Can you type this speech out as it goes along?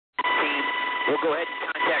We'll go ahead and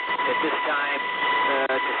contact at this time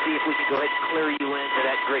to see if we can go ahead and clear you into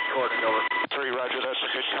that grid coordinate. Over. 3, roger, that's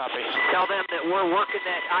a good copy. Tell them that we're working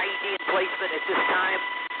that IED emplacement at this time.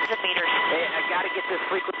 The meters. Hey, I got to get this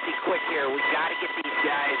frequency quick here. We got to get these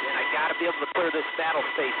guys, and I got to be able to clear this battle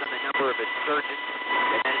space on the number of insurgents,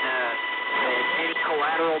 and any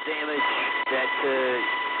collateral damage that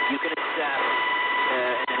you can assess,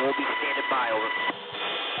 and then we'll be standing by. Over.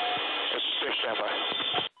 This is 6, standby.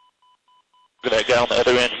 Look at that guy on the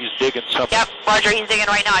other end. He's digging something. Yep, roger. He's digging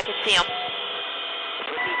right now. I can see him.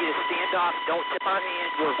 We need you to stand off. Don't tip our hand.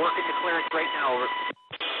 We're working the clearance right now. Over.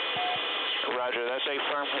 Roger, that's a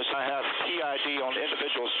firm as I have PID on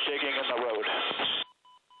individuals digging in the road.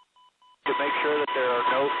 To make sure that there are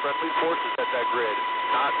no friendly forces at that grid.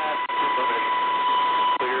 Not asking for permission.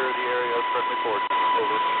 Clear the area of friendly forces.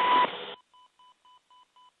 Over.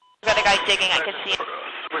 We got a guy digging. I can see him.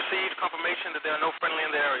 Received confirmation that there are no friendly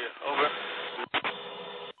in the area. Over.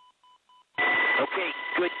 Okay,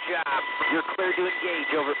 good job. You're clear to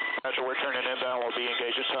engage. Over. Roger, we're turning inbound. We'll be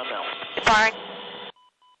engaged this time now. Firing.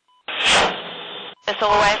 Missile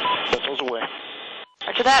away. Missiles away.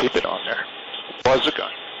 Roger that. Keep it on there. Was the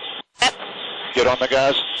gun. Yep. Get on the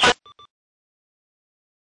guys.